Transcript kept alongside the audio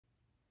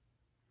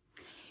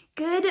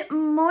Good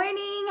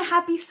morning,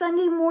 happy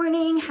Sunday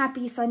morning,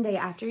 happy Sunday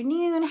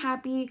afternoon,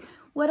 happy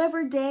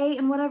whatever day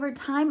and whatever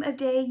time of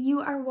day you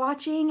are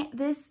watching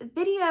this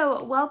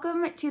video.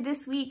 Welcome to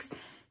this week's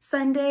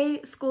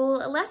Sunday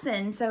school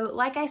lesson. So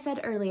like I said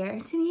earlier,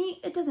 to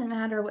me, it doesn't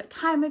matter what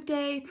time of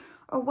day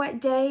or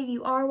what day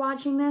you are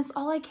watching this.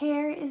 All I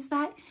care is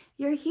that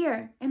you're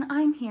here and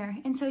I'm here.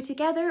 And so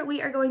together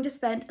we are going to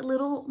spend a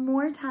little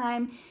more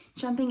time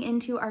jumping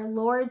into our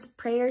Lord's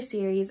Prayer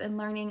series and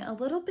learning a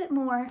little bit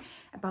more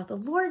about the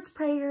Lord's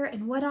Prayer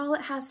and what all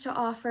it has to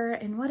offer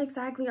and what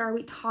exactly are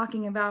we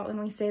talking about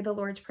when we say the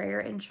Lord's Prayer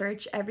in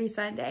church every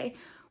Sunday.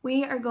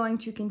 We are going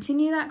to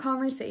continue that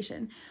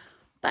conversation.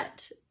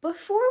 But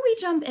before we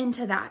jump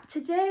into that,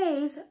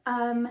 today's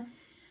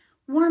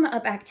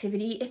warm-up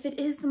activity, if it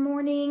is the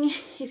morning,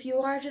 if you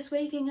are just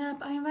waking up,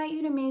 I invite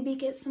you to maybe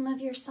get some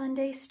of your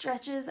Sunday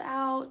stretches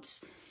out.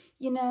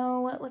 You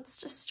know, let's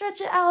just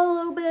stretch it out a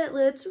little bit.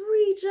 Let's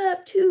reach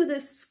up to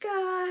the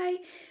sky.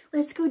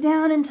 Let's go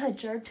down and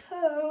touch our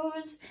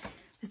toes.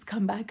 Let's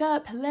come back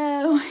up.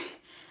 Hello.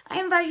 I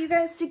invite you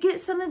guys to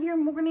get some of your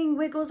morning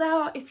wiggles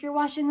out. If you're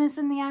watching this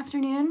in the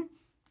afternoon,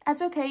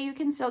 that's okay. You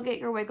can still get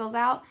your wiggles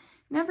out.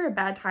 Never a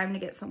bad time to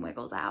get some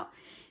wiggles out.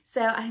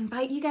 So I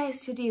invite you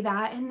guys to do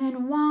that. And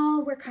then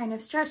while we're kind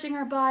of stretching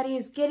our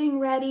bodies, getting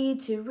ready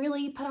to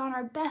really put on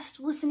our best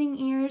listening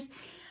ears,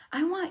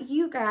 I want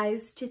you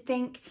guys to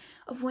think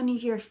of one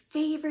of your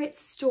favorite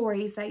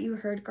stories that you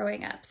heard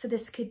growing up. So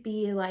this could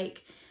be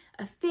like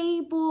a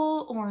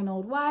fable or an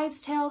old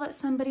wives' tale that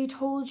somebody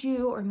told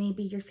you, or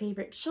maybe your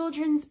favorite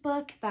children's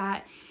book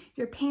that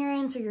your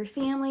parents or your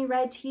family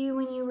read to you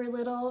when you were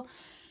little.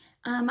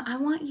 I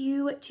want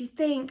you to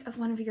think of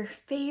one of your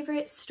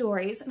favorite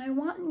stories, and I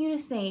want you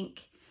to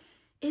think,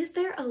 is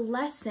there a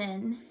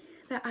lesson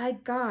that I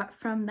got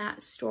from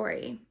that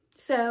story?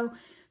 So,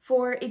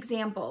 for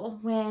example,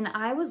 when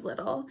I was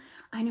little,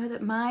 I know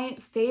that my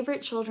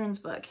favorite children's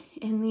book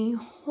in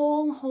the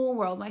whole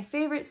world, my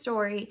favorite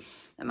story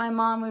that my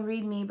mom would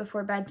read me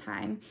before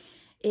bedtime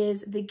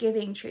is The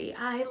Giving Tree.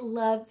 I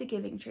love The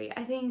Giving Tree.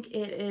 I think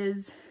it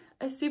is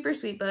a super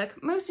sweet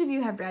book. Most of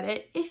you have read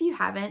it. If you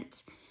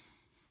haven't,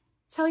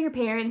 tell your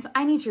parents,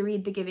 I need to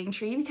read The Giving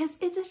Tree because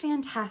it's a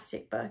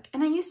fantastic book.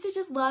 And I used to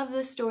just love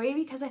this story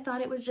because I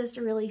thought it was just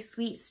a really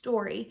sweet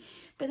story.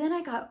 But then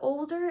I got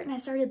older and I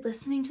started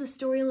listening to the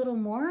story a little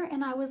more,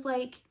 and I was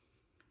like,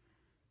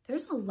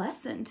 there's a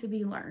lesson to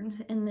be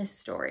learned in this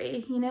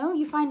story. You know,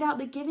 you find out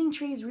The Giving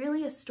Tree is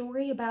really a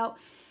story about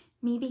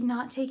maybe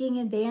not taking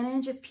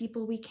advantage of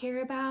people we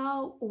care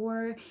about,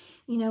 or,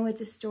 you know,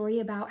 it's a story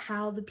about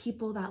how the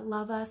people that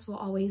love us will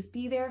always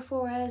be there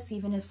for us,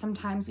 even if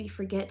sometimes we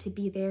forget to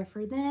be there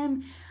for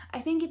them. I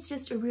think it's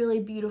just a really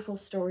beautiful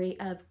story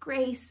of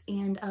grace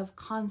and of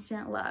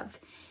constant love.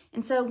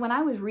 And so when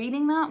I was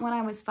reading that when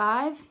I was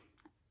 5,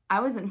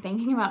 I wasn't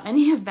thinking about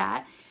any of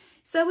that.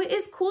 So it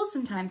is cool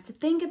sometimes to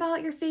think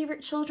about your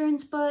favorite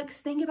children's books,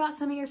 think about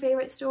some of your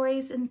favorite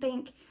stories, and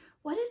think,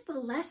 what is the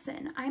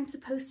lesson I'm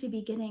supposed to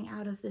be getting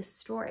out of this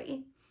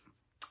story?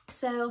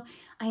 So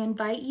I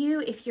invite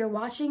you, if you're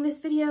watching this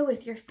video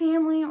with your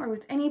family or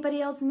with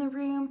anybody else in the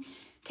room,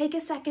 take a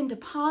second to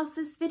pause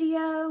this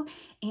video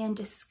and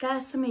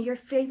discuss some of your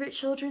favorite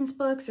children's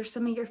books or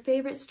some of your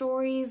favorite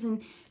stories,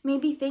 and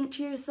maybe think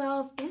to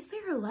yourself, is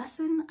there a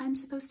lesson I'm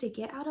supposed to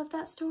get out of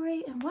that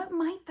story? And what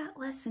might that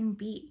lesson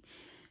be?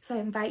 So I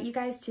invite you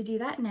guys to do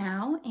that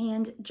now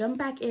and jump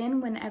back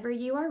in whenever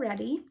you are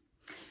ready.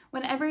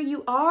 Whenever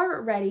you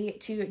are ready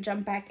to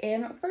jump back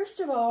in, first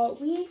of all,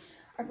 we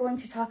are going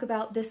to talk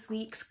about this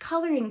week's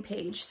coloring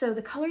page. So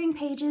the coloring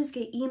pages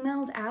get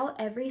emailed out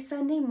every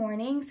Sunday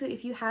morning. So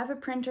if you have a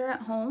printer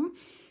at home,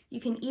 you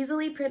can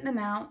easily print them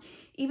out.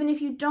 Even if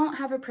you don't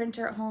have a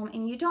printer at home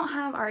and you don't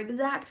have our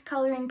exact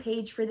coloring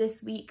page for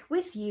this week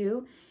with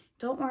you,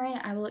 don't worry,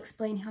 I will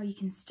explain how you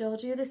can still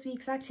do this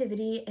week's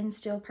activity and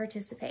still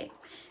participate.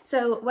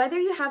 So whether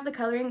you have the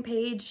coloring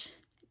page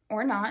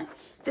or not,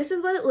 this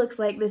is what it looks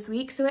like this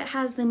week. So it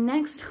has the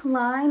next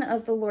line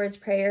of the Lord's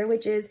Prayer,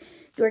 which is,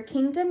 your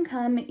kingdom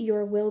come,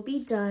 your will be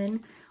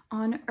done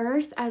on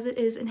earth as it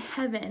is in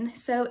heaven.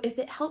 So if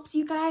it helps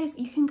you guys,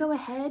 you can go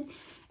ahead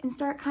and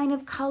start kind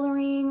of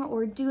coloring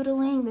or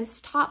doodling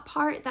this top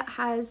part that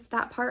has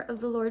that part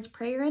of the Lord's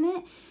Prayer in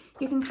it.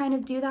 You can kind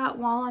of do that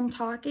while I'm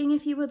talking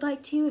if you would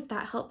like to, if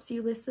that helps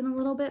you listen a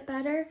little bit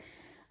better.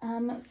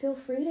 Feel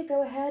free to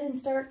go ahead and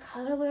start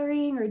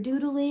coloring or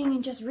doodling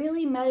and just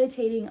really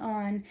meditating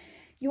on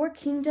your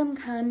kingdom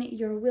come,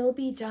 your will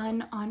be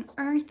done on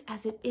earth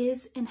as it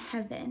is in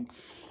heaven.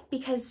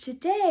 Because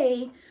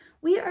today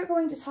we are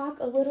going to talk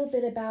a little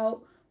bit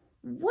about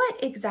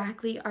what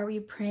exactly are we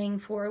praying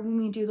for when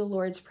we do the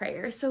Lord's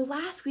Prayer. So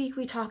last week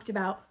we talked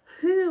about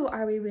who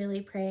are we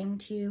really praying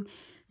to.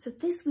 So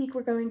this week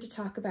we're going to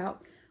talk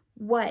about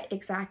what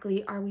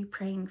exactly are we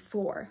praying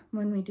for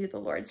when we do the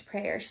Lord's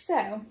Prayer.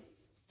 So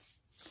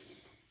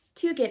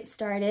To get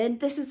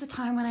started, this is the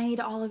time when I need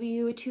all of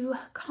you to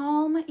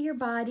calm your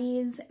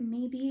bodies,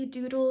 maybe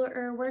doodle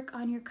or work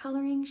on your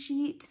coloring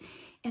sheet,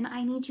 and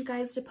I need you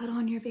guys to put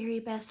on your very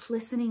best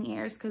listening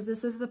ears because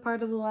this is the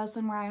part of the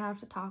lesson where I have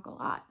to talk a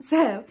lot.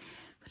 So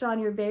put on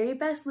your very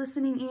best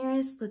listening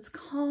ears, let's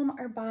calm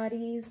our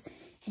bodies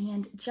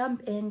and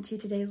jump into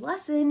today's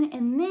lesson,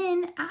 and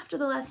then after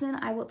the lesson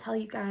I will tell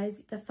you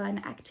guys the fun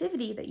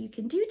activity that you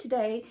can do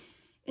today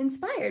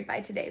inspired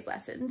by today's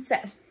lesson. So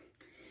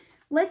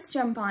let's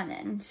jump on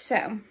in.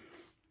 So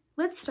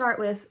let's start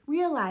with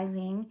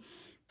realizing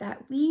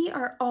that we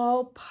are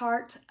all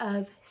part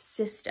of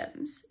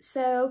systems.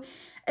 So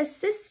a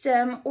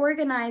system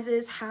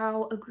organizes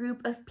how a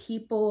group of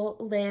people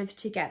live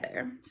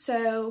together.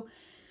 So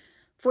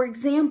for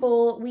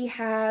example, we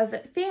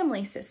have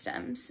family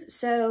systems.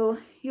 So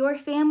your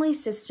family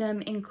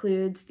system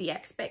includes the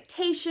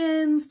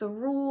expectations, the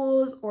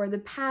rules, or the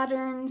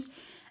patterns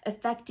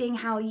affecting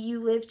how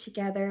you live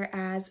together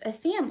as a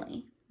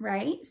family,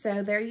 right?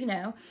 So there,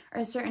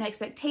 are certain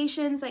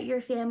expectations that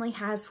your family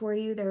has for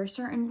you. There are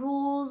certain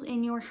rules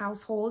in your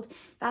household.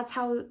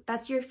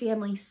 That's your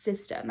family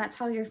system. That's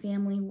how your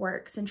family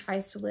works and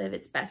tries to live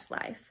its best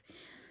life.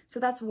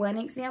 So that's one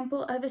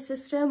example of a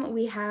system.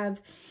 We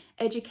have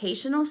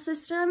educational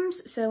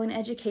systems. So an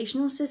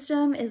educational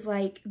system is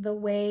like the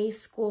way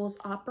schools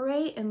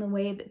operate and the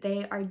way that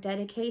they are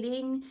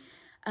dedicated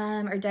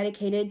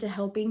to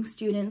helping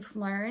students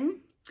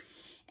learn.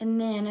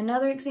 And then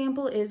another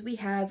example is we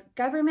have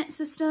government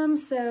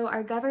systems. So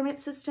our government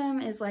system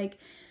is like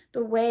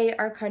the way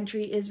our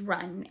country is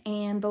run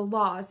and the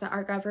laws that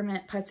our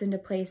government puts into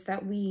place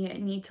that we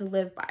need to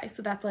live by.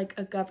 So that's like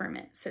a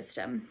government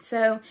system.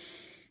 So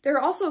there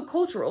are also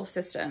cultural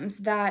systems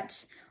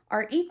that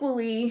are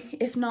equally,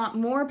 if not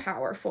more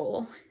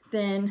powerful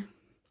than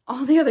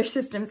all the other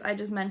systems I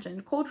just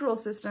mentioned. Cultural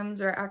systems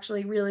are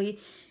actually really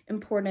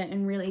important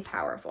and really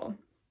powerful.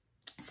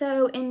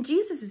 So in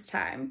Jesus's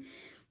time,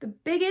 the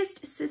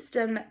biggest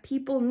system that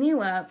people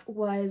knew of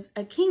was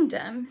a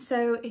kingdom.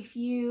 So if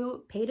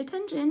you paid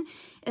attention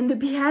in the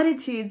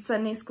Beatitudes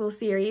Sunday School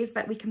series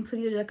that we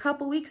completed a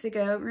couple weeks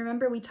ago,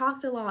 remember we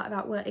talked a lot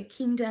about what a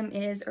kingdom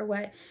is or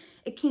what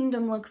a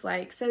kingdom looks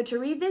like. So to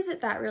revisit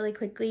that really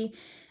quickly,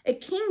 a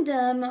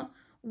kingdom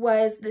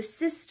was the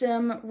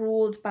system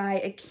ruled by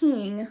a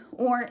king,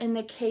 or in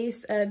the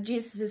case of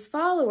Jesus's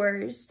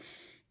followers,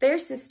 their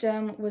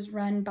system was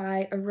run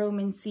by a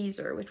Roman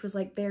Caesar, which was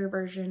like their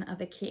version of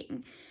a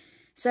king.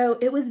 So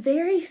it was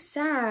very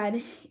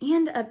sad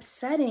and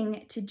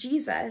upsetting to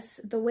Jesus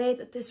the way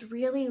that this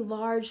really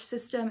large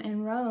system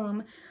in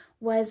Rome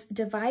was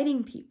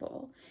dividing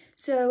people.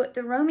 So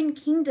the Roman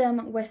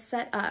kingdom was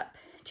set up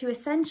to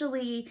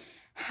essentially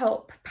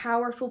help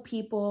powerful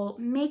people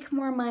make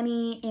more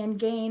money and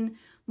gain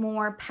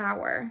more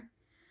power.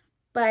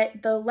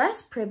 But the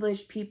less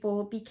privileged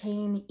people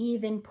became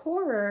even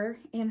poorer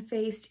and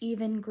faced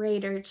even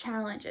greater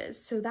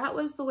challenges. So that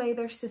was the way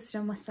their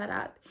system was set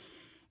up.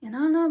 And I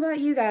don't know about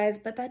you guys,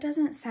 but that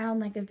doesn't sound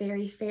like a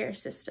very fair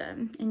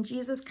system. And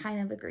Jesus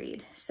kind of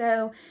agreed.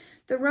 So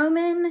the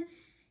Roman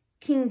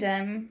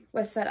kingdom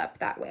was set up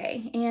that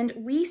way. And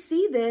we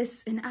see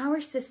this in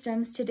our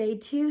systems today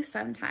too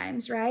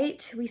sometimes,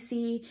 right? We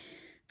see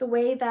the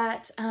way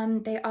that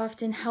they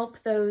often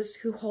help those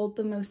who hold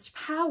the most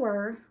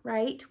power,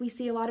 right? We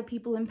see a lot of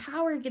people in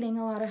power getting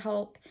a lot of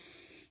help.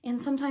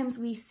 And sometimes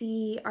we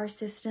see our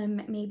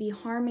system maybe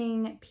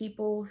harming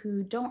people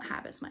who don't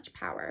have as much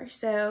power.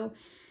 So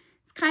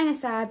it's kind of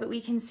sad, but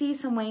we can see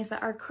some ways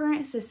that our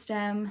current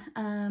system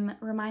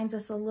reminds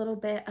us a little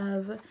bit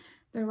of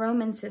the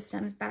Roman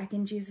systems back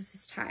in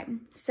Jesus's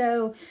time.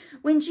 So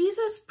when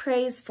Jesus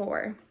prays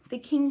for the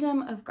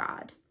kingdom of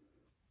God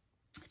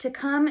to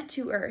come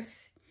to earth,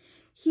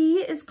 he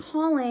is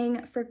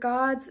calling for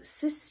God's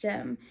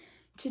system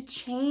to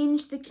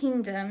change the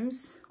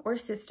kingdoms or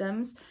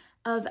systems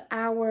of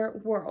our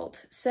world.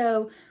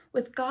 So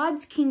with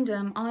God's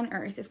kingdom on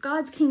earth, if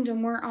God's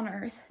kingdom were on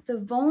earth, the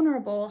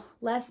vulnerable,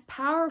 less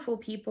powerful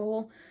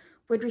people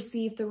would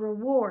receive the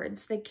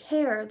rewards, the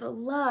care, the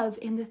love,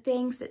 and the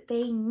things that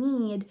they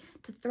need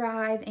to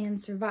thrive and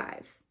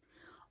survive.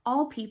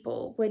 All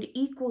people would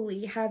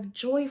equally have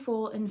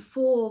joyful and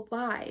full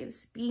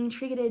lives, being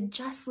treated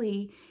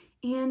justly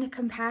and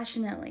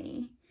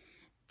compassionately.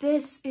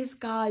 This is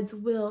God's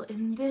will,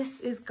 and this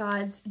is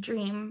God's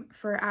dream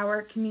for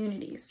our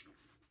communities.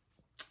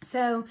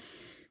 So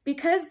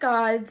because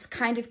God's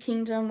kind of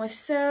kingdom was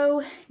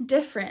so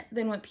different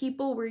than what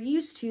people were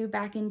used to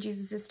back in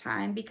Jesus's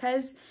time,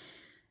 because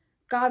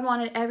God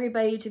wanted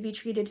everybody to be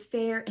treated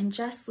fair and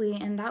justly,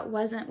 and that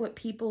wasn't what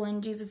people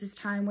in Jesus's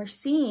time were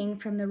seeing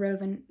from the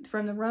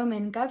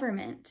Roman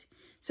government.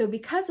 So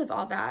because of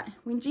all that,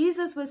 when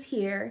Jesus was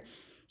here,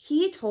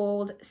 he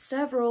told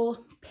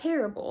several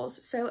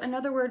parables. So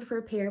another word for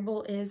a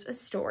parable is a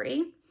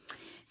story.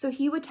 So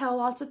he would tell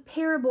lots of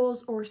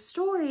parables or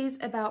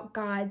stories about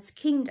God's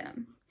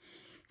kingdom.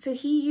 So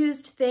he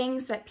used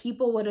things that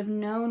people would have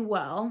known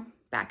well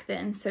back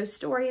then. So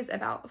stories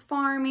about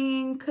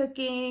farming,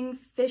 cooking,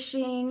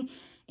 fishing,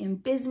 in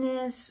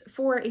business.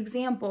 For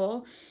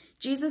example,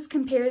 Jesus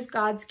compares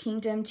God's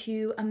kingdom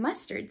to a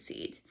mustard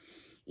seed.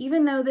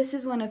 Even though this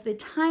is one of the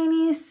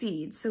tiniest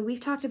seeds, so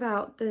we've talked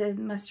about the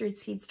mustard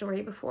seed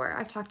story before.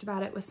 I've talked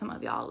about it with some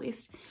of y'all at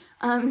least.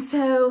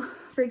 So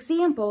for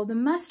example, the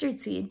mustard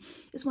seed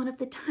is one of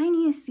the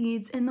tiniest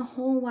seeds in the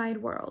whole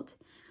wide world.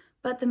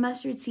 But the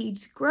mustard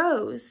seed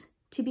grows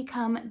to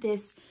become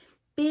this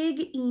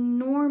big,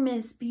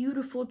 enormous,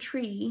 beautiful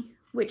tree,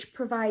 which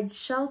provides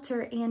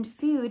shelter and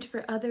food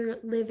for other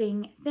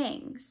living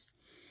things.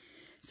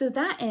 So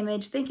that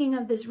image, thinking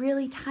of this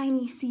really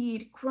tiny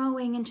seed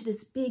growing into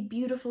this big,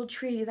 beautiful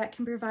tree that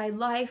can provide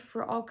life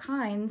for all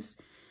kinds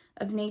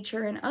of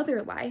nature and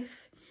other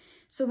life.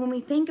 So when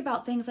we think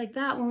about things like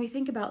that, when we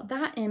think about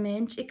that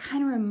image, it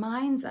kind of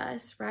reminds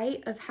us,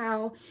 right, of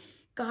how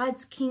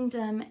God's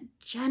kingdom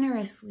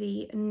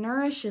generously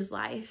nourishes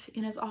life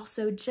and is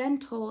also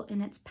gentle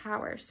in its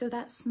power. So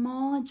that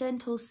small,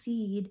 gentle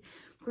seed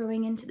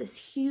growing into this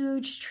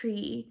huge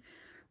tree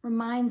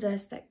reminds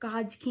us that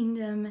God's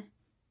kingdom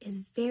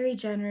is very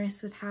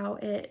generous with how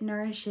it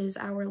nourishes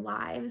our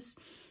lives,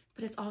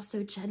 but it's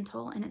also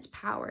gentle in its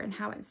power and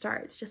how it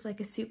starts, just like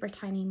a super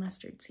tiny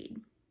mustard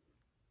seed.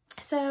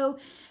 So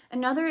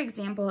another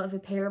example of a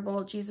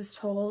parable Jesus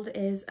told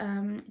is,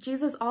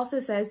 Jesus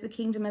also says the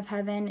kingdom of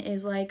heaven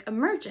is like a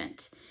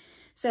merchant.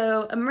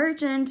 So a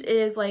merchant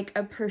is like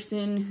a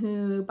person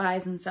who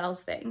buys and sells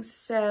things.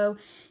 So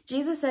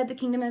Jesus said the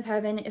kingdom of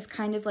heaven is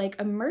kind of like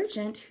a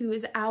merchant who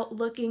is out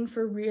looking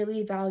for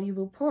really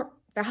valuable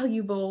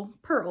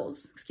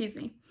pearls,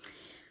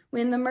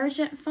 When the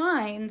merchant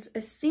finds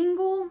a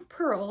single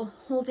pearl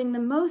holding the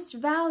most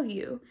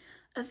value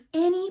of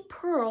any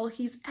pearl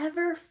he's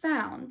ever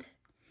found,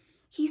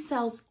 he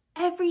sells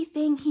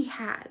everything he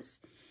has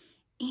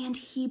and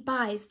he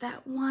buys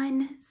that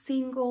one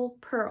single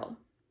pearl.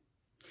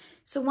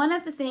 So one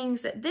of the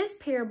things that this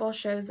parable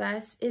shows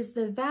us is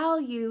the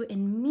value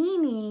and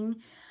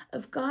meaning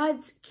of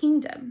God's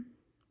kingdom.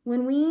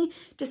 When we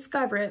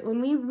discover it,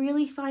 when we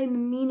really find the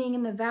meaning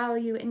and the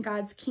value in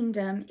God's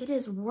kingdom, it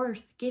is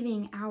worth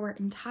giving our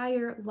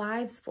entire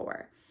lives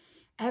for.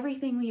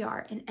 Everything we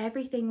are and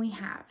everything we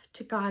have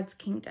to God's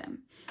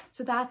kingdom.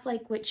 So that's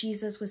like what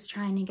Jesus was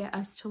trying to get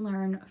us to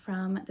learn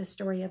from the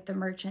story of the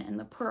merchant and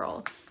the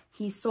pearl.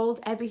 He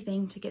sold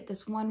everything to get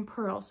this one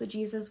pearl. So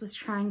Jesus was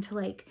trying to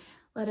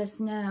let us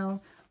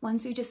know,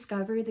 once you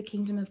discover the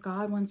kingdom of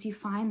God, once you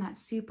find that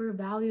super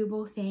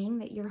valuable thing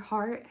that your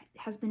heart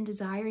has been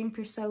desiring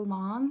for so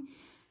long,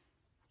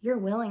 you're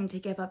willing to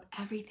give up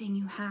everything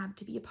you have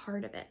to be a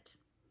part of it.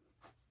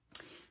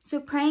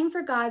 So praying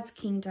for God's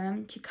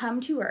kingdom to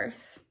come to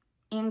earth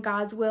and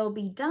God's will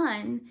be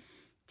done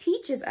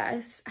teaches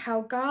us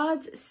how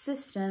God's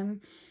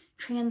system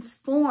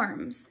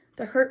transforms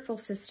the hurtful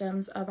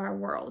systems of our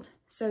world.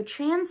 So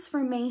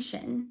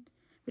transformation,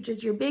 which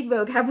is your big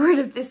vocab word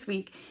of this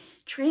week,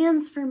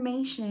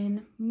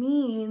 transformation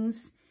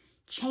means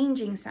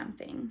changing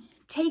something,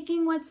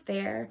 taking what's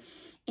there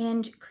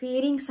and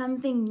creating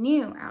something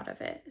new out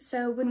of it.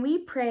 So when we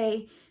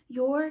pray,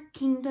 "Your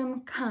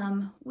kingdom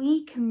come,"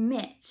 we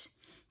commit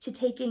to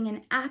taking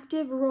an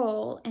active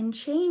role in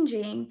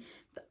changing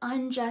the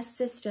unjust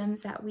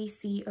systems that we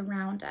see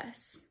around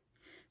us.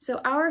 So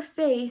our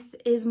faith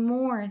is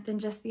more than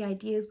just the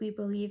ideas we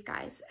believe,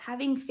 guys.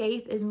 Having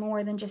faith is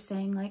more than just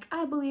saying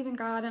I believe in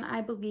God and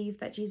I believe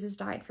that Jesus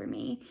died for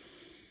me.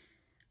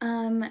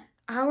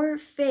 Our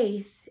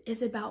faith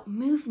is about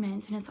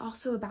movement and it's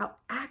also about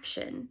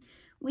action.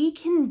 We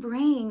can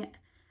bring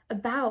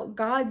about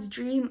God's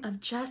dream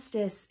of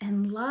justice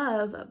and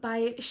love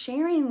by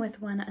sharing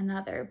with one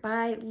another,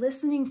 by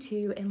listening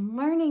to and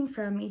learning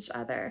from each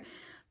other,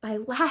 by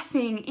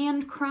laughing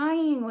and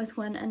crying with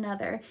one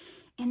another,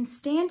 and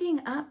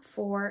standing up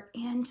for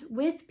and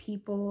with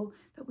people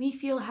that we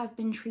feel have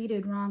been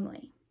treated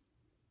wrongly.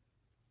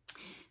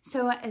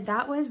 So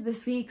that was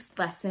this week's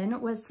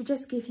lesson, was to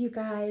just give you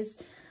guys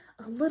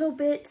a little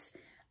bit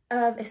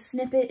of a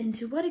snippet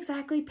into what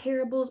exactly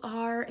parables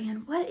are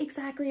and what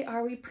exactly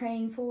are we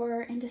praying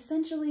for. And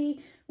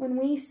essentially, when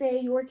we say,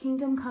 "Your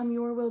kingdom come,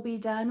 your will be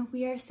done,"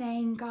 we are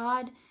saying,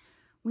 God,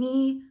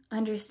 we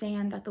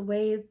understand that the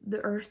way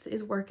the earth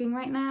is working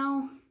right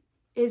now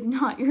is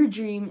not your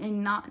dream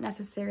and not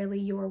necessarily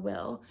your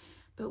will,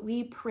 but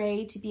we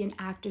pray to be an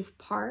active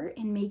part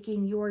in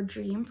making your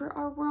dream for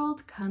our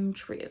world come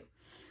true.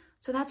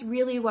 So that's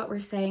really what we're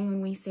saying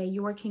when we say,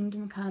 "Your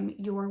kingdom come,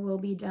 your will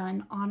be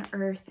done on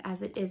earth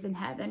as it is in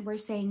heaven." We're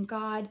saying,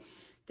 God,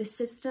 the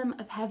system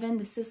of heaven,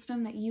 the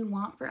system that you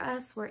want for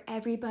us, where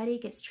everybody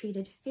gets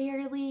treated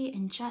fairly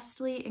and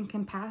justly and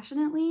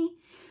compassionately,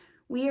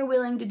 we are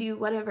willing to do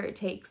whatever it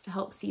takes to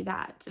help see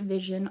that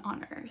vision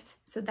on earth.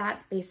 So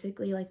that's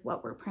basically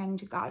what we're praying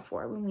to God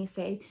for when we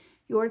say,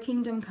 "Your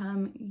kingdom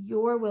come,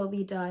 your will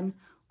be done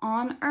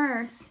on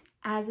earth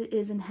as it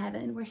is in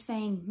heaven." We're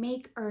saying,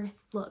 make earth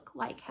look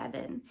like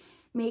heaven.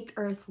 Make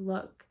earth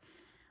look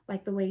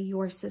like the way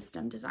your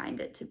system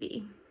designed it to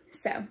be.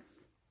 So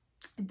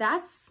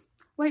that's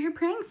what you're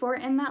praying for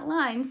in that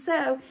line.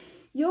 So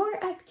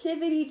your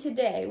activity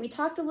today, we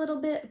talked a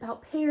little bit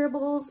about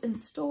parables and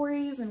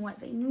stories and what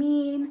they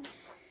mean.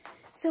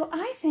 So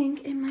I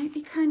think it might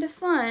be kind of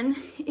fun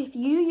if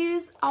you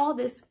use all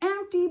this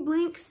empty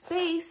blank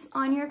space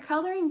on your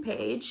coloring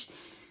page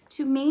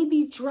to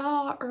maybe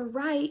draw or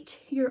write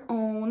your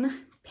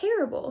own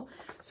parable.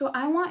 So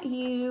I want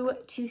you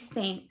to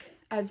think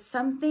of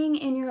something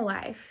in your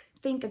life.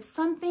 Think of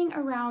something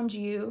around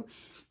you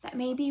that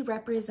maybe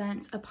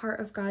represents a part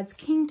of God's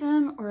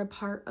kingdom or a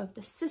part of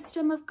the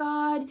system of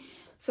God.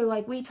 So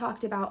like we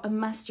talked about a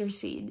mustard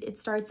seed, it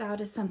starts out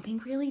as something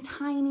really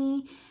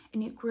tiny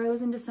and it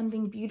grows into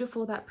something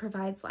beautiful that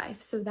provides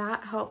life. So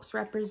that helps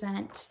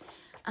represent,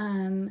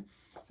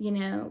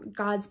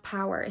 God's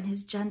power and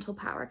his gentle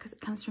power, because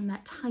it comes from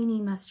that tiny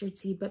mustard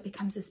seed, but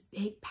becomes this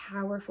big,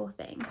 powerful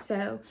thing.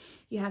 So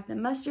you have the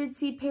mustard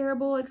seed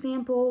parable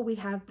example. We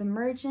have the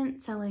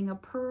merchant selling a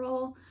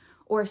pearl,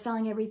 or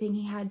selling everything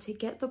he had to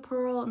get the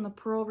pearl, and the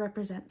pearl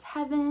represents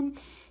heaven.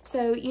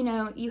 So,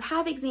 you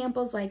have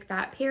examples like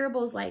that,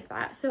 parables like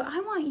that. So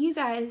I want you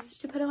guys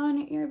to put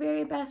on your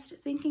very best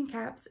thinking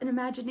caps and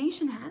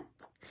imagination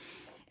hats.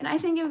 And I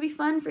think it would be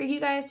fun for you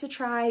guys to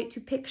try to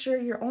picture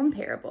your own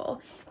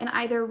parable and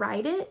either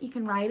write it. You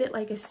can write it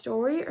like a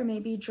story or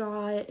maybe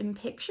draw it in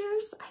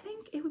pictures. I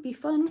think it would be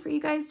fun for you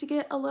guys to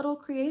get a little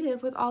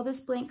creative with all this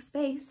blank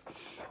space.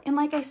 And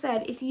like I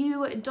said, if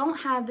you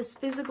don't have this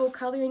physical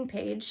coloring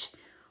page,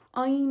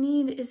 all you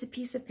need is a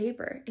piece of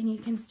paper and you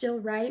can still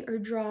write or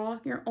draw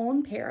your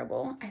own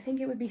parable. I think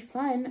it would be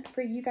fun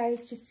for you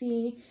guys to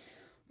see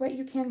what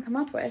you can come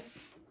up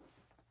with.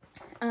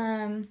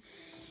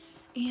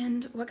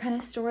 And what kind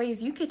of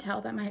stories you could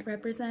tell that might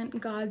represent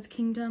God's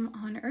kingdom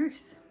on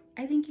earth.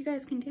 I think you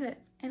guys can do it,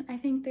 and I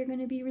think they're going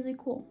to be really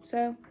cool.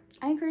 So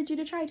I encourage you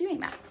to try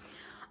doing that.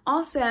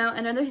 Also,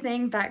 another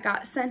thing that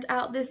got sent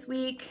out this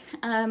week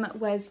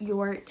was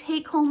your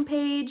take-home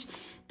page.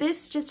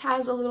 This just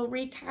has a little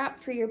recap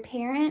for your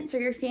parents or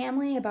your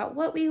family about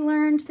what we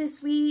learned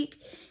this week.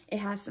 It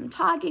has some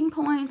talking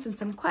points and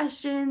some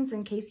questions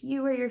in case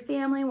you or your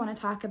family want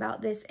to talk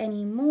about this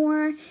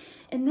anymore.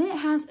 And then it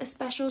has a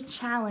special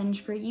challenge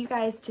for you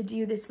guys to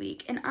do this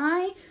week. And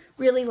I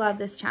really love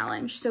this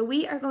challenge. So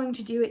we are going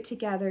to do it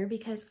together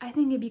because I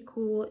think it'd be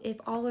cool if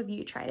all of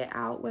you tried it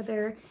out,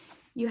 whether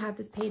you have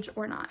this page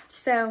or not.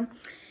 So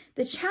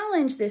the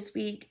challenge this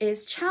week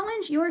is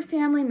challenge your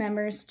family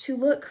members to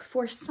look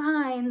for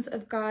signs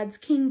of God's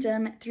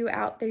kingdom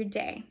throughout their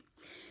day.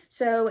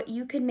 So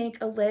you could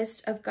make a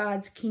list of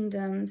God's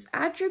kingdom's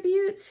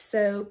attributes.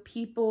 So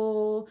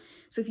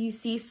if you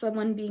see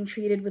someone being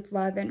treated with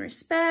love and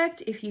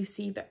respect, if you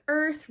see the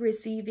earth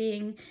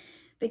receiving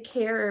the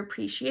care or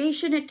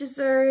appreciation it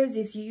deserves,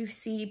 if you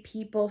see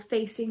people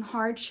facing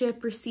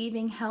hardship,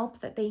 receiving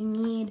help that they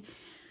need,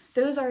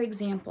 those are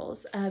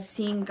examples of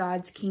seeing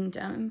God's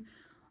kingdom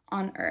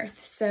on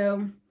earth.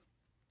 So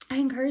I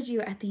encourage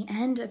you at the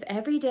end of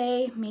every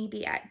day,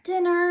 maybe at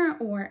dinner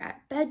or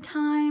at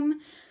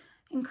bedtime,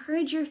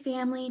 encourage your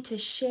family to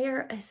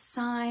share a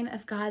sign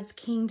of God's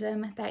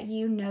kingdom that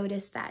you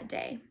notice that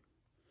day.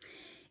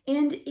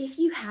 And if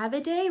you have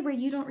a day where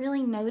you don't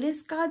really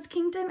notice God's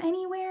kingdom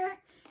anywhere,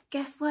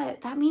 guess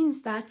what? That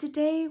means that's a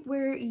day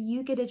where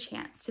you get a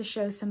chance to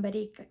show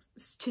somebody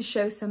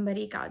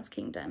God's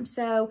kingdom.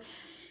 So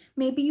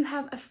maybe you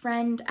have a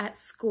friend at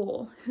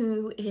school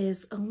who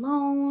is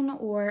alone,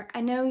 or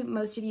I know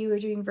most of you are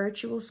doing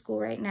virtual school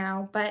right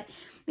now, but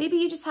maybe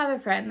you just have a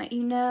friend that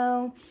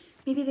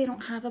maybe they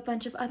don't have a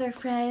bunch of other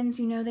friends,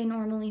 they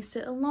normally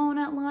sit alone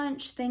at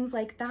lunch, things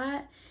like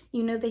that.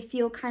 They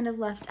feel kind of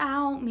left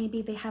out.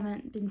 Maybe they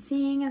haven't been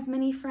seeing as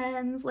many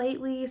friends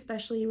lately,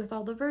 especially with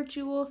all the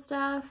virtual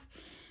stuff.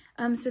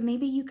 So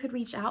maybe you could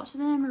reach out to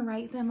them or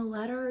write them a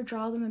letter or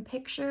draw them a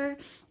picture.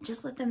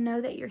 Just let them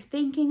know that you're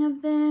thinking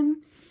of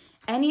them.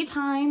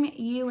 Anytime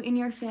you and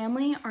your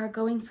family are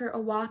going for a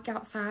walk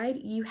outside,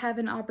 you have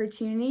an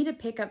opportunity to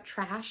pick up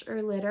trash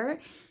or litter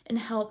and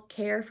help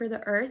care for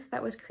the earth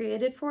that was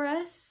created for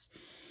us.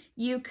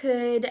 You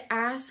could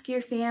ask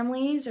your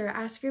families or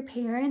ask your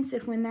parents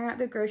if when they're at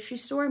the grocery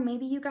store,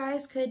 maybe you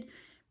guys could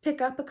pick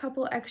up a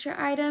couple extra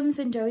items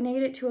and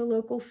donate it to a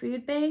local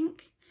food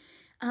bank.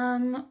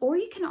 Or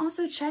you can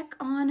also check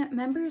on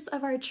members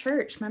of our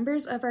church,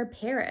 members of our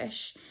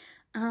parish.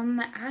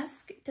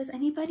 Ask, does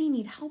anybody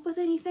need help with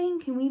anything?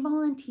 Can we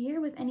volunteer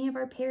with any of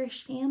our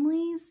parish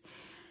families?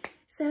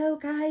 So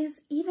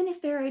guys, even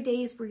if there are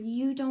days where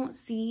you don't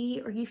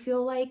see or you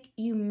feel like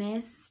you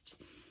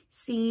missed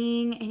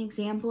seeing an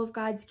example of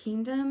God's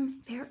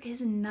kingdom, there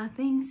is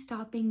nothing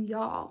stopping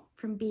y'all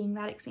from being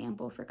that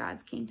example for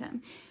God's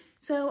kingdom.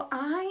 So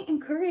I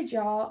encourage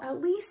y'all,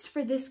 at least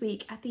for this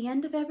week, at the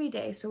end of every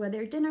day, so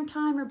whether dinner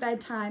time or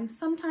bedtime,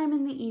 sometime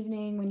in the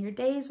evening when your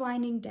day is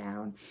winding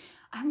down,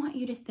 I want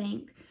you to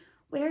think,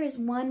 where is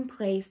one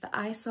place that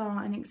I saw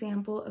an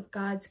example of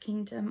God's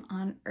kingdom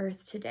on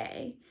earth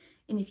today?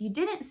 And if you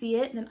didn't see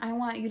it, then I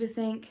want you to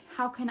think,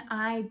 how can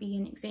I be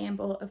an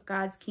example of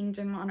God's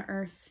kingdom on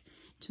earth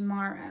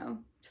tomorrow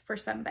for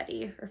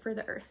somebody or for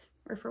the earth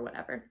or for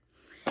whatever?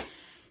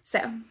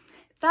 So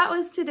that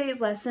was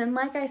today's lesson.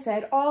 Like I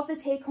said, all of the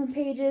take-home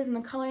pages and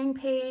the coloring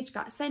page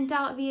got sent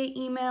out via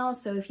email.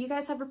 So if you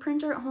guys have a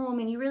printer at home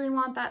and you really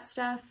want that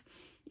stuff,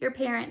 your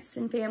parents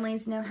and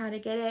families know how to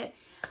get it.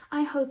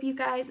 I hope you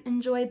guys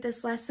enjoyed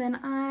this lesson.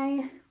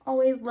 I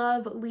always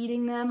love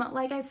leading them.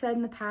 Like I've said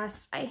in the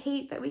past, I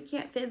hate that we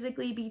can't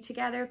physically be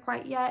together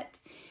quite yet,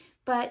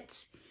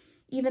 but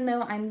even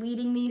though I'm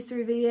leading these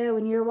through video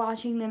and you're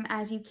watching them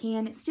as you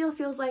can, it still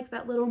feels like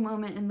that little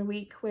moment in the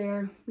week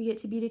where we get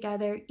to be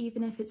together,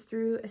 even if it's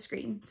through a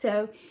screen.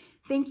 So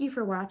thank you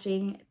for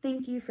watching.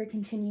 Thank you for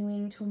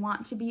continuing to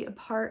want to be a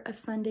part of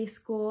Sunday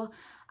school.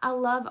 I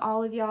love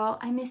all of y'all.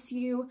 I miss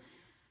you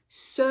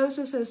so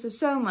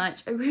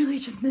much. I really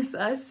just miss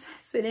us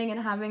sitting and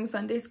having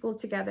Sunday school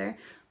together,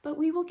 but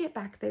we will get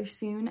back there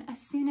soon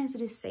as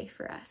it is safe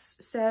for us.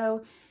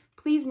 So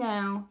please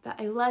know that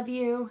I love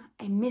you,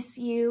 I miss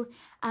you.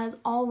 As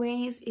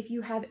always, if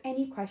you have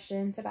any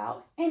questions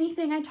about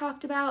anything I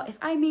talked about, if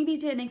I maybe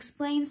didn't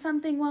explain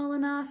something well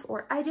enough,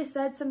 or I just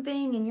said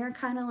something and you're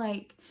kind of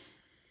like,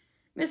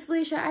 Miss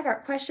Felicia, I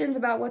got questions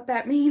about what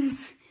that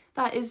means,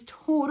 that is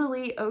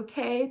totally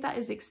okay. That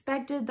is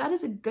expected. That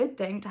is a good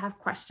thing to have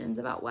questions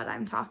about what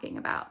I'm talking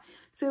about.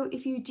 So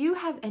if you do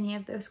have any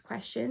of those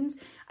questions,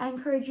 I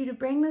encourage you to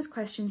bring those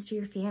questions to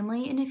your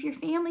family. And if your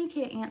family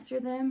can't answer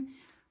them,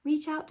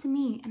 reach out to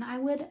me and I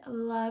would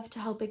love to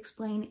help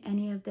explain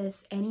any of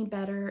this any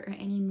better or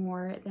any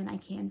more than I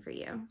can for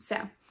you.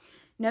 So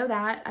know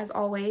that, as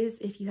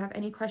always, if you have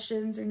any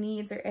questions or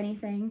needs or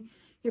anything,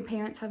 your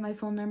parents have my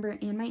phone number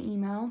and my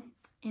email,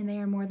 and they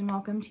are more than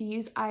welcome to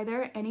use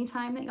either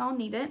anytime that y'all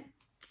need it.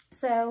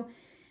 So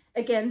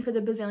again, for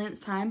the bazillionth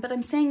time, but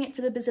I'm saying it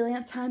for the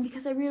bazillionth time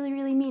because I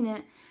really mean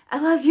it. I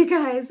love you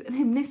guys and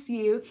I miss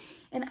you,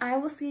 and I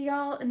will see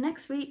y'all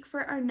next week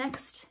for our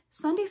next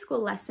Sunday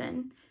school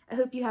lesson. I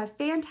hope you have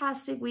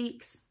fantastic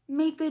weeks,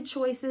 make good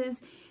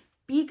choices,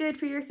 be good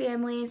for your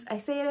families. I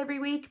say it every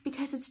week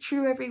because it's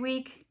true every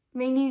week.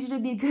 They need you to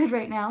be good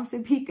right now,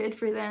 so be good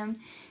for them.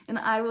 And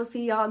I will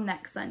see y'all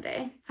next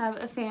Sunday. Have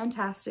a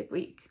fantastic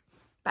week.